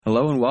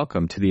Hello and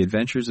welcome to the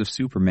Adventures of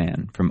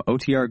Superman from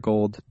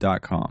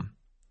OTRGold.com.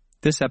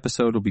 This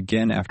episode will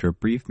begin after a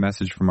brief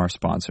message from our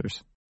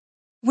sponsors.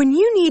 When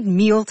you need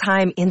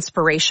mealtime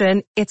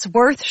inspiration, it's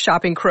worth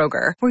shopping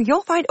Kroger, where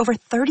you'll find over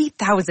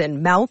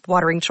 30,000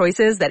 mouth-watering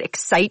choices that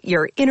excite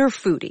your inner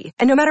foodie.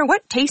 And no matter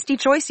what tasty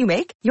choice you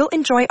make, you'll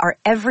enjoy our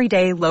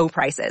everyday low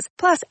prices,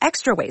 plus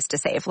extra ways to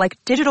save, like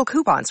digital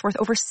coupons worth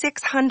over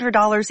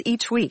 $600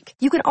 each week.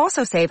 You can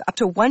also save up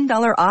to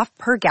 $1 off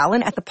per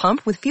gallon at the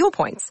pump with fuel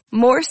points.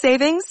 More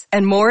savings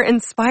and more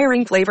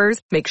inspiring flavors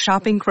make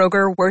shopping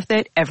Kroger worth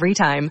it every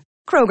time.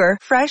 Kroger,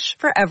 fresh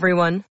for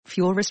everyone.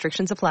 Fuel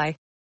restrictions apply.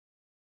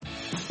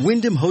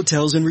 Wyndham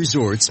Hotels and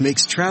Resorts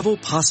makes travel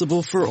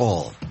possible for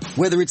all.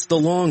 Whether it's the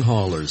long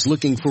haulers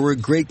looking for a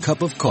great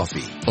cup of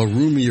coffee, a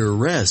roomier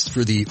rest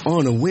for the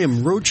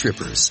on-a-whim road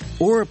trippers,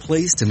 or a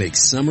place to make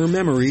summer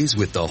memories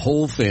with the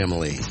whole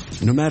family.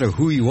 No matter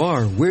who you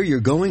are, where you're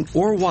going,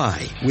 or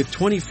why, with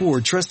 24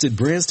 trusted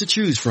brands to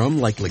choose from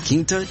like La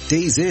Quinta,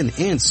 Days Inn,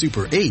 and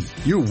Super 8,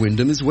 your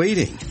Wyndham is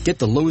waiting. Get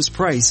the lowest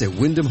price at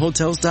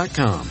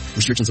WyndhamHotels.com.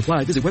 Restrictions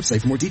apply. Visit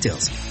website for more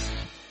details.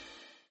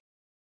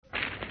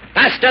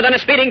 Faster than a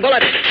speeding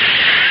bullet.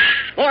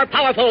 More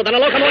powerful than a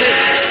locomotive.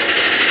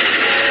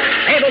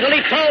 Able to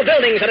leap tall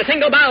buildings at a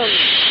single bound.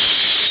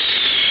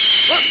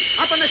 Look,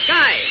 up in the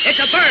sky. It's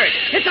a bird.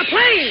 It's a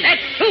plane.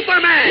 It's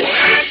Superman.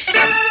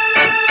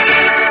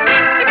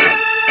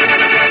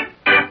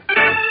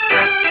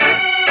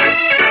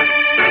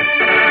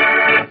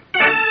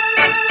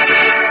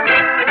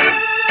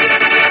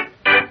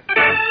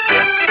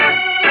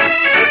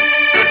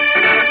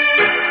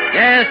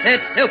 Yes,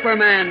 it's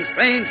Superman,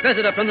 strange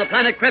visitor from the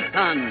planet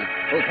Krypton,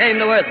 who came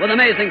to Earth with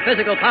amazing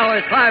physical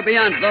powers far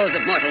beyond those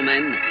of mortal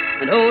men,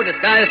 and who,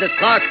 disguised as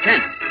Clark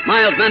Kent,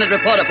 mild-mannered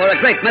reporter for a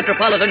great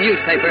metropolitan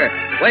newspaper,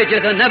 wages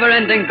a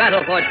never-ending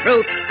battle for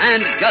truth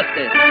and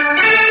justice.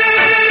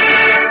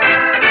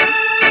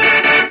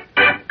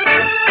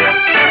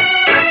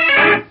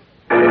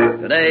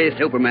 Today,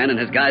 Superman, in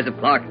his guise of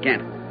Clark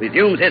Kent,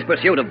 resumes his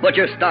pursuit of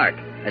Butcher Stark,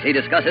 as he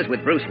discusses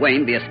with Bruce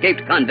Wayne the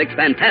escaped convict's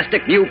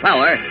fantastic new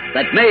power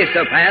that may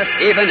surpass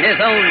even his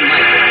own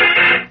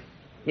might.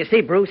 You see,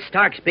 Bruce,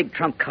 Stark's big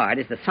trump card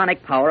is the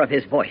sonic power of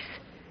his voice.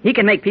 He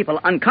can make people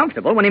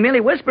uncomfortable when he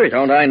merely whispers.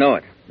 Don't I know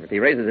it? If he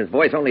raises his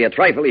voice only a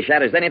trifle, he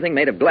shatters anything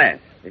made of glass.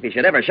 If he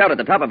should ever shout at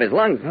the top of his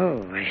lungs...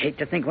 Oh, I hate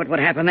to think what would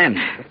happen then.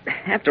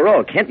 After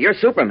all, Kent, you're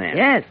Superman.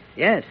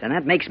 Yes, and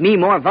that makes me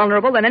more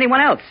vulnerable than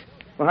anyone else.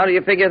 Well, how do you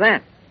figure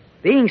that?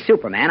 Being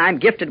Superman, I'm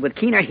gifted with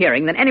keener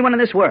hearing than anyone in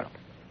this world.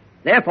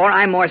 Therefore,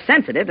 I'm more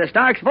sensitive to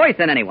Stark's voice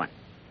than anyone.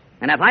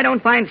 And if I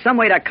don't find some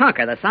way to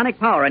conquer the sonic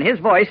power in his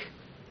voice,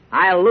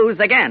 I'll lose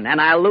again,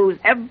 and I'll lose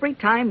every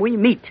time we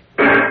meet.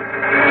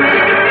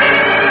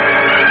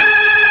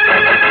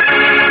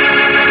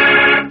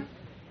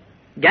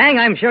 Gang,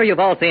 I'm sure you've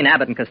all seen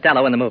Abbott and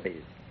Costello in the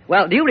movies.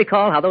 Well, do you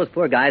recall how those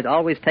poor guys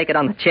always take it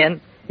on the chin?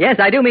 Yes,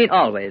 I do mean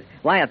always.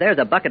 Why, if there's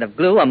a bucket of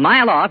glue a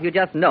mile off, you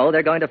just know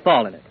they're going to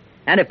fall in it.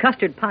 And if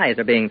custard pies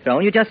are being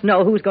thrown, you just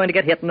know who's going to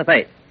get hit in the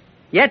face.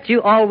 Yet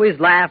you always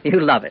laugh, you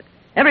love it.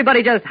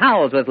 Everybody just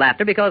howls with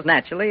laughter because,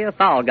 naturally, a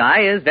fall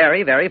guy is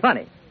very, very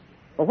funny.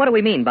 Well, what do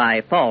we mean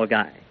by fall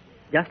guy?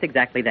 Just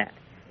exactly that.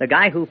 The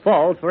guy who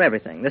falls for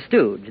everything, the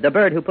stooge, the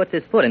bird who puts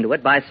his foot into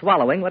it by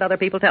swallowing what other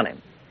people tell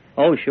him.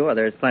 Oh, sure,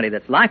 there's plenty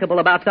that's likable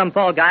about some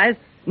fall guys.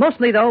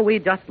 Mostly, though, we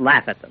just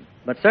laugh at them.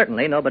 But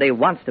certainly nobody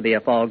wants to be a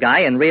fall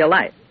guy in real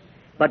life.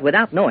 But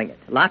without knowing it,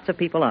 lots of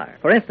people are.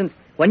 For instance,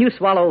 when you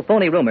swallow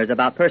phony rumors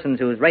about persons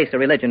whose race or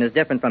religion is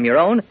different from your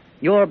own,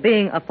 you're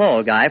being a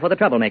fall guy for the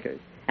troublemakers.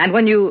 And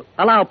when you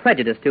allow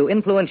prejudice to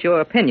influence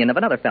your opinion of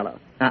another fellow,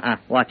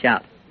 watch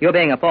out. You're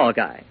being a fall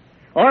guy.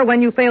 Or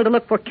when you fail to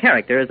look for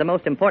character as the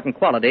most important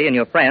quality in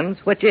your friends,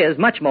 which is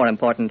much more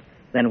important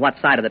than what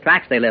side of the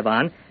tracks they live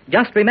on,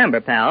 just remember,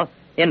 pal,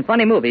 in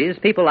funny movies,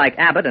 people like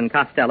Abbott and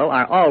Costello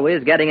are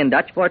always getting in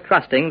Dutch for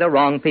trusting the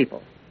wrong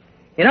people.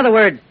 In other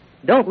words,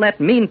 don't let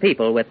mean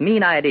people with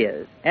mean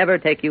ideas ever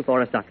take you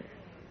for a sucker.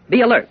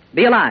 Be alert,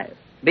 be alive,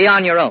 be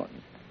on your own.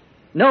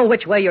 Know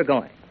which way you're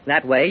going.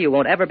 That way you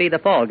won't ever be the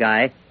fall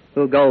guy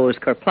who goes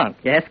kerplunk,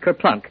 yes,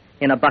 kerplunk,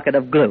 in a bucket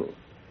of glue.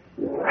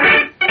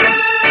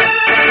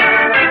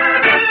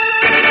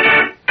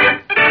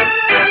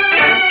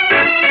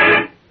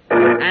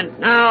 And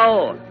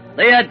now,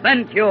 the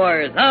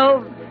adventures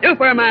of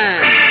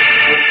Superman.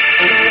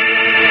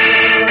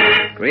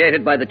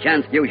 Created by the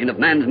chance fusion of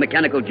man's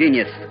mechanical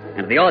genius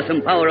and the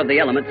awesome power of the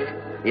elements,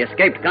 the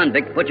escaped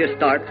convict Butcher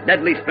Stark's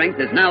deadly strength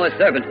is now a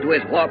servant to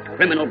his warped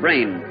criminal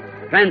brain,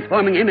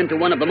 transforming him into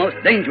one of the most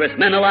dangerous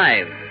men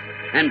alive.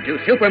 And to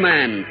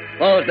Superman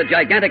falls the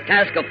gigantic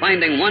task of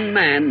finding one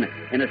man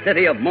in a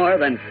city of more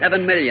than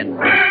 7 million.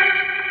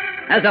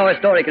 As our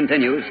story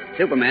continues,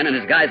 Superman, in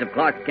his guise of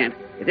Clark Kent,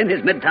 is in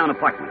his midtown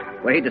apartment,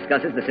 where he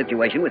discusses the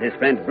situation with his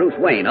friend Bruce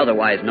Wayne,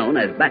 otherwise known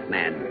as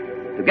Batman.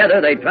 Together,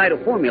 they try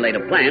to formulate a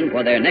plan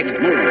for their next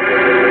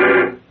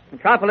move.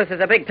 Metropolis is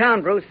a big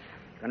town, Bruce.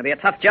 It's going to be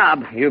a tough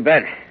job. You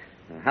bet.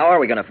 How are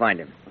we going to find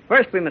him?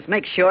 first we must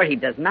make sure he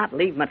does not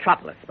leave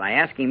Metropolis by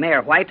asking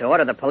Mayor White to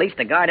order the police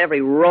to guard every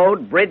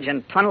road, bridge,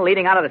 and tunnel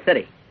leading out of the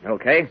city.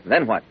 Okay,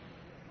 then what?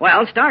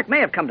 Well, Stark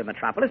may have come to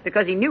Metropolis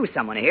because he knew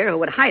someone here who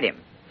would hide him.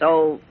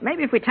 So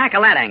maybe if we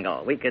tackle that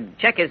angle, we could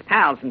check his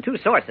pals from two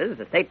sources,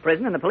 the state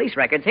prison and the police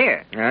records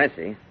here. I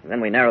see. Then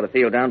we narrow the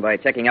field down by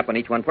checking up on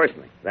each one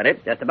personally. Is that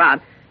it? Just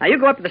about. Now, you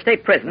go up to the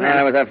state prison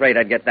I was afraid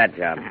I'd get that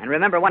job. And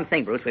remember one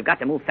thing, Bruce. We've got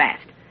to move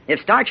fast. If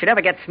Stark should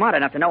ever get smart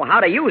enough to know how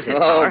to use his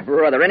power... Oh,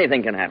 brother,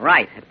 anything can happen.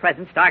 Right. At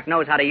present, Stark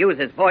knows how to use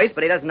his voice,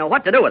 but he doesn't know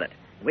what to do with it.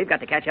 We've got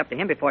to catch up to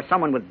him before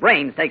someone with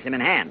brains takes him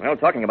in hand. Well,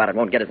 talking about it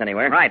won't get us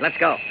anywhere. Right, let's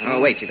go. Oh,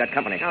 wait, you've got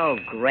company. Oh,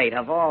 great.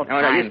 Of all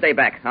time. No, you stay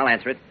back. I'll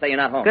answer it. Say you're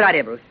not home. Good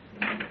idea, Bruce.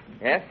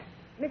 Yes?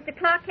 Mr.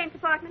 Clark Kent's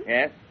apartment?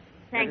 Yes?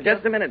 Thank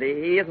Just you. a minute.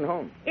 He isn't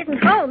home.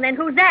 Isn't home, then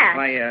who's that?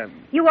 Why,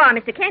 You are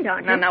Mr. Kent,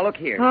 aren't you? Now, look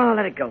here. Oh,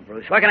 let it go,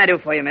 Bruce. What can I do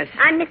for you, miss?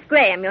 I'm Miss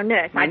Graham, your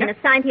nurse. My I've been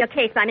assigned to your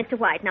case by Mr.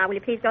 White. Now, will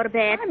you please go to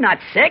bed? I'm not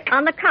sick.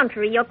 On the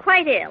contrary, you're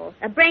quite ill.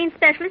 A brain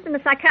specialist and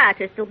a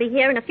psychiatrist will be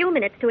here in a few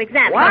minutes to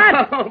examine.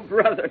 What? Oh,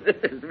 brother, this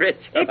is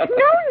rich. It's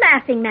no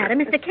laughing matter.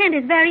 Mr. Kent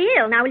is very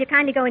ill. Now, will you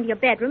kindly go into your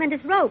bedroom and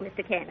disrobe,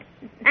 Mr. Kent?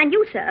 And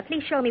you, sir,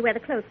 please show me where the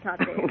clothes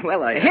closet is.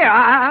 Well, Here,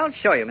 I'll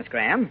show you, Miss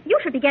Graham. You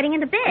should be getting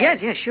into bed.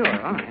 Yes, sure.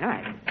 All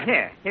right.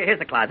 Here's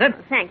the closet.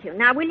 Thank you.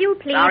 Now, will you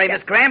please... Sorry,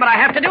 Miss Graham, but I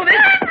have to do this.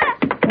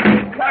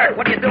 Clark,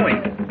 what are you doing?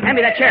 Hand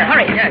me that chair.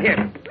 Hurry. Yeah, here.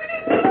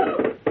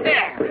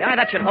 There. Yeah,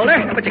 that should hold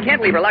her. But you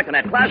can't leave her locked in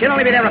that closet. She'll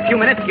only be there a few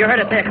minutes. You heard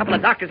us say a couple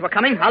of doctors were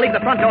coming. I'll leave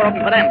the front door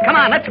open for them. Come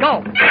on, let's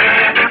go.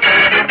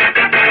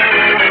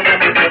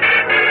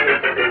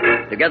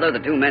 Together,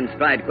 the two men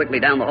stride quickly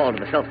down the hall to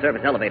the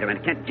self-service elevator,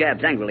 and Kent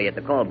jabs angrily at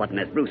the call button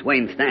as Bruce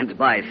Wayne stands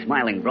by,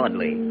 smiling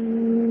broadly.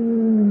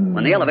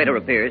 When the elevator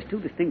appears,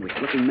 two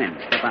distinguished-looking men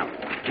step out.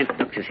 Kent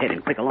ducks his head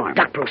in quick alarm.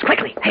 Duck, Bruce,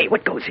 quickly. Hey,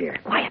 what goes here?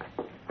 Quiet.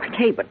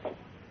 Okay, but...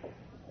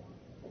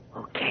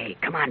 Okay,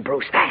 come on,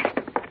 Bruce, fast.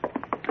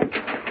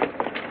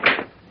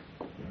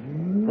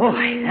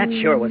 Boy, that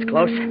sure was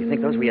close. You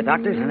think those were your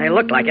doctors? And they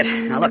looked like it.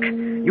 Now, look,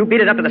 you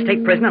beat it up to the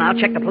state prison, and I'll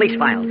check the police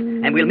files.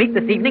 And we'll meet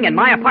this evening in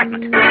my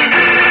apartment.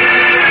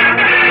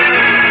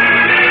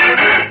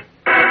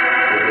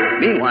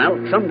 Meanwhile,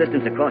 some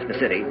distance across the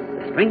city,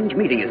 a strange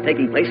meeting is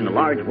taking place in a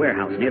large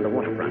warehouse near the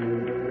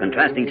waterfront.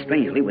 Contrasting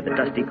strangely with the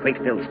dusty,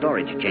 crate-filled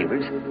storage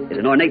chambers is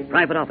an ornate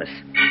private office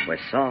where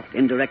soft,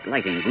 indirect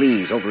lighting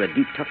gleams over a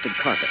deep tufted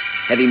carpet,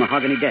 heavy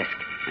mahogany desk,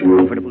 and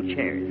comfortable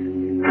chairs.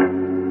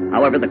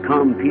 However, the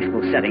calm,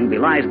 peaceful setting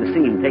belies the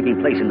scene taking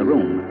place in the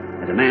room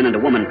as a man and a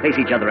woman face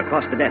each other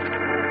across the desk,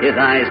 his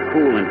eyes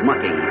cool and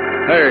mocking,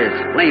 hers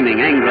flaming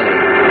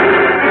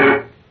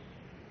angrily.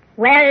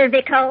 Well,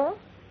 Vico,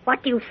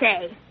 what do you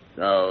say?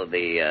 So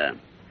the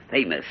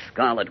famous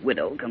Scarlet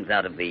Widow comes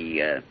out of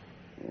the,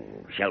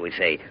 shall we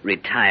say,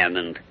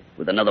 retirement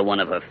with another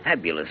one of her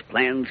fabulous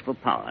plans for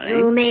power, eh?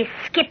 You may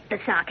skip the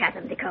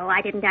sarcasm, Vico.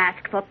 I didn't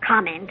ask for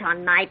comment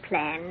on my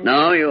plans.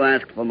 No, you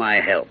asked for my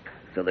help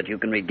so that you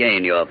can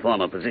regain your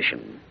former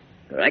position,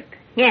 correct?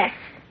 Yes.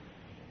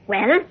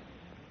 Well,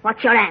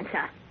 what's your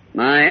answer?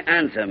 My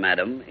answer,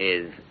 madam,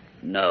 is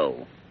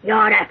no.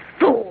 You're a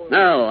fool.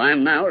 No,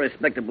 I'm now a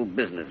respectable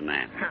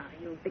businessman. Oh,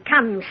 you've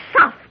become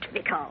soft,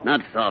 Vico. Not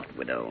soft,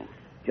 widow.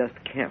 Just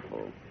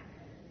careful.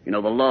 You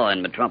know, the law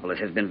in Metropolis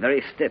has been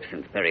very stiff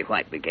since Perry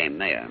White became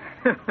mayor.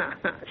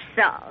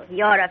 So,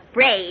 you're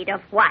afraid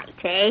of White,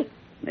 eh?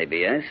 Maybe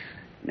yes,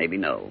 maybe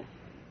no.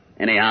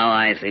 Anyhow,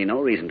 I see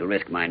no reason to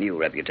risk my new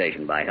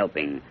reputation by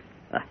helping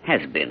a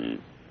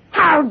has-been.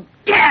 How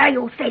dare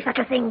you say such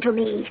a thing to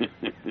me?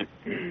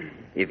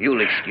 If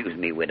you'll excuse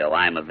me, widow,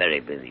 I'm a very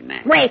busy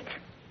man. Wait.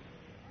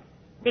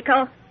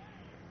 Vico,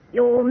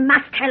 you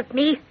must help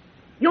me.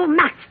 You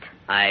must.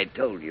 I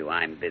told you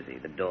I'm busy.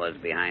 The door's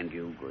behind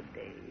you. Good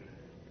day.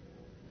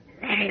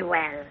 Very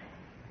well.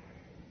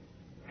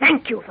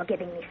 Thank you for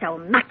giving me so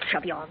much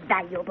of your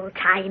valuable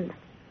time.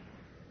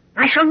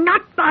 I shall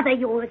not bother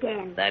you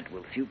again. That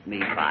will suit me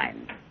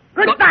fine.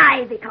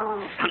 Goodbye,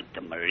 Vico.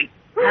 Santa Maria.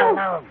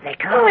 Hello,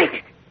 Vico.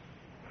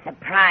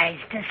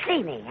 Surprised to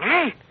see me,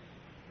 eh?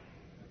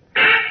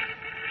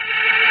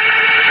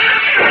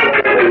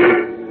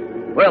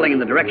 Whirling in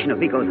the direction of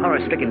Vico's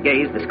horror-stricken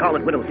gaze, the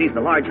Scarlet Widow sees the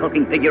large,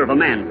 hulking figure of a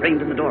man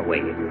framed in the doorway.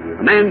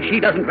 A man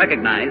she doesn't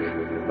recognize,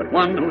 but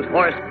one whose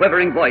hoarse,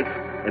 quivering voice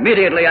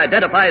immediately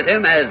identifies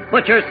him as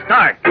Butcher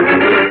Stark.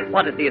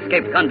 What is the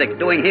escaped convict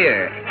doing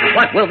here?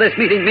 What will this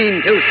meeting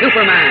mean to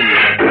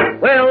Superman?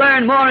 We'll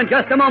learn more in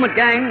just a moment,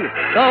 gang,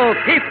 so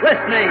keep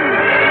listening.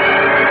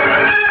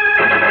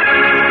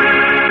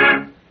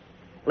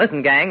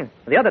 Listen, gang,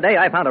 the other day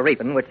I found a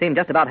reaping which seemed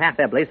just about half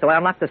ebly, so I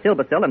unlocked the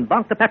Silversill and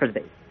bonked the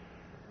Peppersby.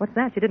 What's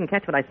that? You didn't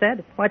catch what I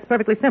said? Why, it's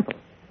perfectly simple.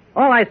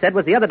 All I said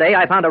was the other day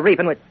I found a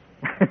reaping which...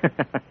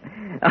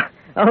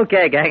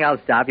 Okay, gang,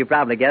 I'll stop. You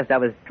probably guessed I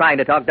was trying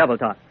to talk double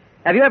talk.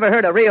 Have you ever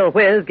heard a real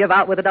whiz give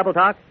out with a double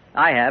talk?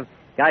 I have.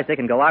 Guys, they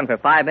can go on for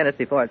 5 minutes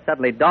before it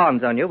suddenly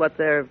dawns on you what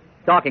they're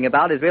talking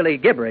about is really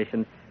gibberish.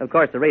 And, of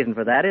course, the reason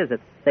for that is that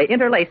they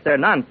interlace their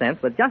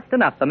nonsense with just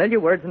enough familiar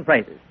words and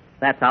phrases.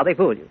 That's how they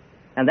fool you.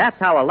 And that's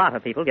how a lot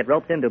of people get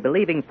roped into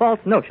believing false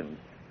notions,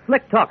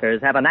 Slick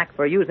talkers have a knack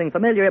for using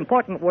familiar,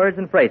 important words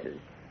and phrases.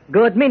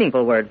 Good,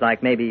 meaningful words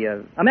like maybe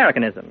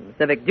Americanism,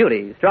 civic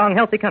duty, strong,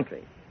 healthy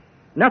country.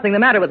 Nothing the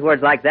matter with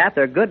words like that.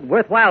 They're good,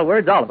 worthwhile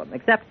words, all of them,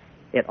 except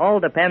it all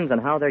depends on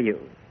how they're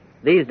used.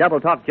 These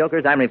double-talk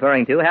jokers I'm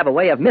referring to have a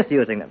way of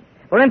misusing them.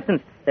 For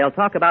instance, they'll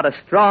talk about a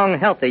strong,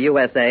 healthy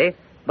USA,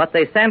 but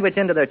they sandwich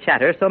into their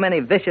chatter so many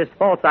vicious,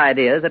 false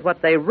ideas that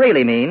what they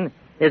really mean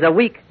is a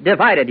weak,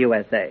 divided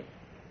USA.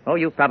 Oh,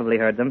 you've probably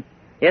heard them.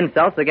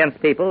 Insults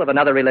against people of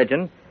another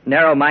religion,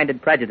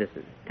 narrow-minded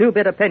prejudices,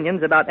 two-bit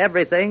opinions about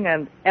everything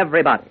and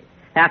everybody.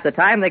 Half the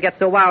time they get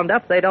so wound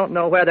up they don't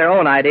know where their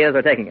own ideas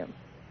are taking them.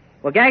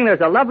 Well, gang,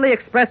 there's a lovely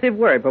expressive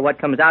word for what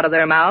comes out of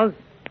their mouths.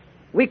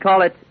 We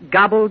call it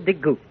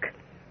gobbledygook.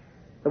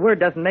 The word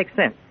doesn't make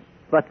sense,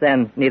 but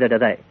then neither do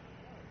they.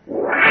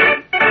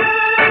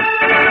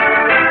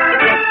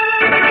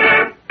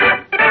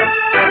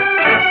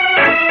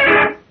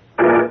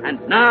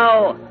 And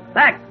now,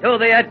 back to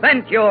the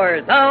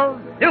adventures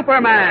of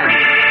Superman.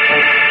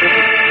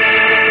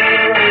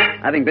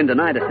 Having been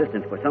denied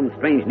assistance for some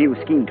strange new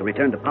scheme to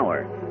return to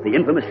power, the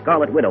infamous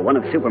Scarlet Widow, one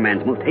of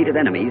Superman's most hated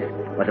enemies,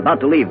 was about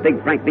to leave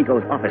Big Frank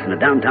Vico's office in a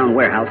downtown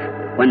warehouse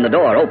when the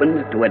door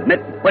opened to admit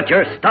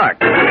Butcher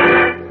Stark.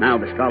 Now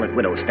the Scarlet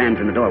Widow stands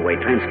in the doorway,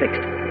 transfixed,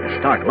 as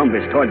Stark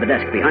lumbers toward the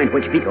desk behind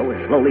which Vico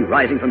is slowly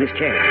rising from his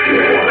chair.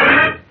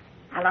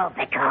 Hello,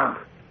 Vico.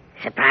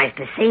 Surprised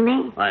to see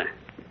me?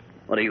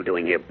 What are you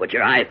doing here,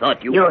 Butcher? I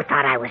thought you... You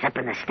thought I was up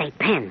in the state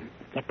pen,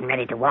 getting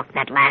ready to walk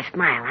that last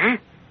mile, huh?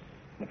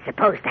 It's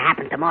supposed to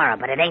happen tomorrow,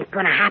 but it ain't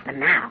gonna happen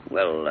now.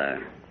 Well,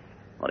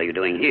 what are you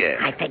doing here?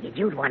 I figured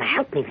you'd want to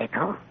help me,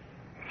 Vico.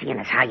 Seeing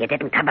as how you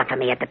didn't cover for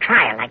me at the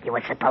trial like you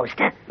were supposed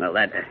to. Well,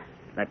 that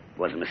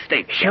was a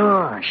mistake.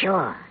 Sure.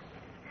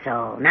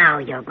 So now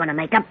you're gonna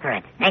make up for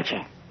it, ain't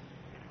you?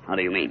 How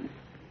do you mean?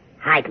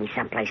 Hide me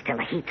someplace till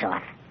the heat's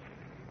off.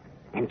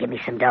 Then give me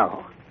some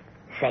dough.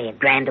 Say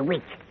 $1,000 a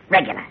week,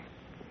 regular.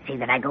 See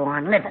that I go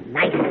on living,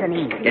 nice and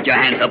easy. Get your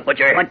hands up,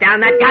 Butcher. Put down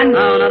that gun.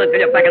 No, not until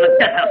you're back in the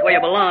death house where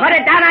you belong. Put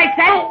it down, I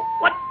said. Oh,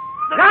 what?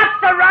 Drop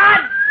the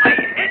rod. My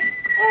head.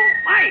 Oh,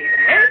 my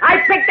head.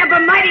 I picked up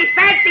a mighty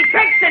fancy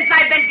trick since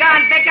I've been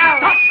gone, Vico.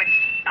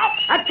 Stop.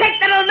 A trick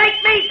that'll make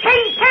me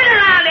kingpin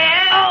around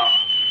here. Oh.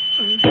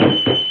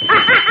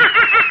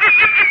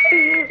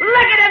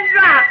 Look at him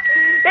drop.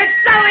 It's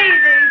so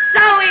easy.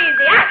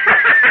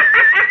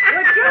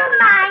 Would you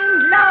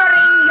mind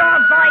lowering your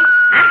voice?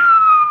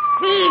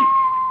 Please.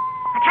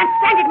 I can't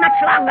stand it much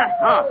longer.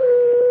 Oh.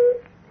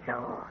 So,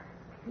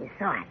 you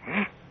saw it,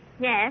 huh?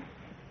 Yes.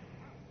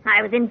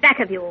 I was in back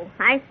of you.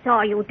 I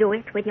saw you do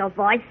it with your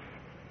voice.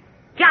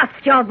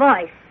 Just your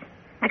voice.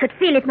 I could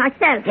feel it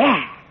myself.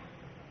 Yeah.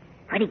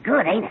 Pretty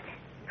good, ain't it?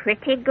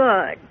 Pretty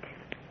good.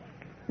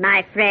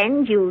 My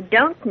friend, you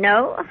don't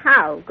know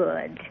how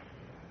good.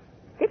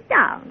 Sit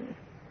down.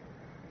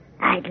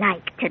 I'd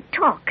like to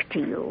talk to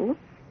you.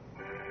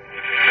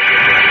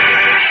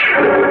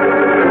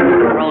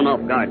 Thrown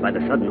off guard by the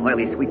sudden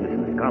oily sweetness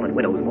in the Scarlet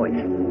Widow's voice,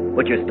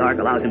 Butcher Stark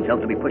allows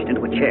himself to be pushed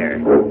into a chair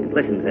and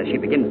listens as she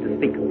begins to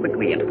speak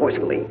quickly and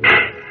forcefully.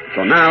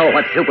 So now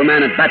what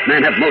Superman and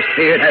Batman have most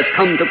feared has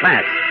come to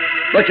pass.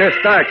 Butcher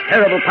Stark's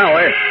terrible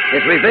power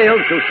is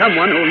revealed to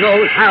someone who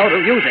knows how to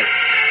use it.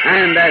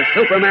 And as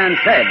Superman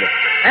said,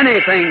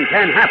 anything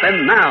can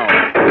happen now.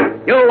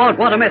 You won't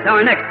want to miss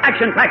our next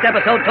action-packed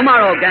episode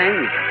tomorrow,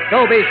 gang.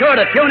 So be sure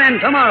to tune in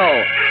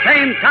tomorrow.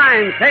 Same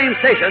time, same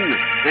station.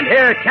 And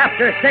hear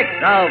Chapter 6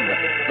 of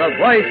The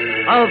Voice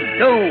of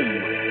Doom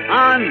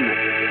on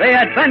The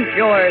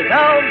Adventures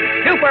of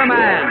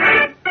Superman.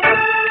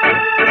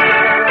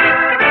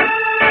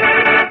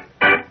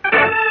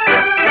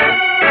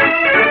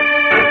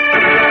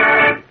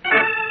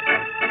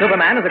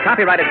 Superman is a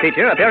copyrighted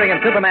feature appearing in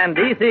Superman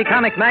DC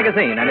Comics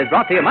magazine and is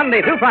brought to you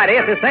Monday through Friday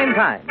at the same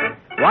time.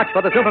 Watch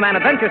for the Superman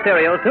Adventure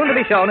serial soon to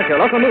be shown at your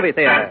local movie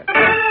theater.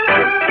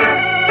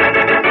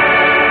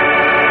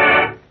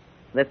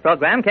 This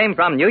program came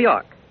from New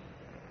York.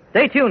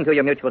 Stay tuned to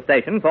your mutual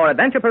station for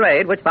Adventure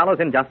Parade, which follows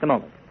in just a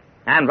moment.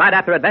 And right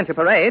after Adventure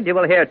Parade, you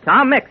will hear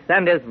Tom Mix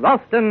and his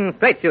Ralston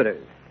Straight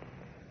Shooters.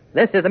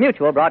 This is a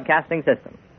Mutual Broadcasting System.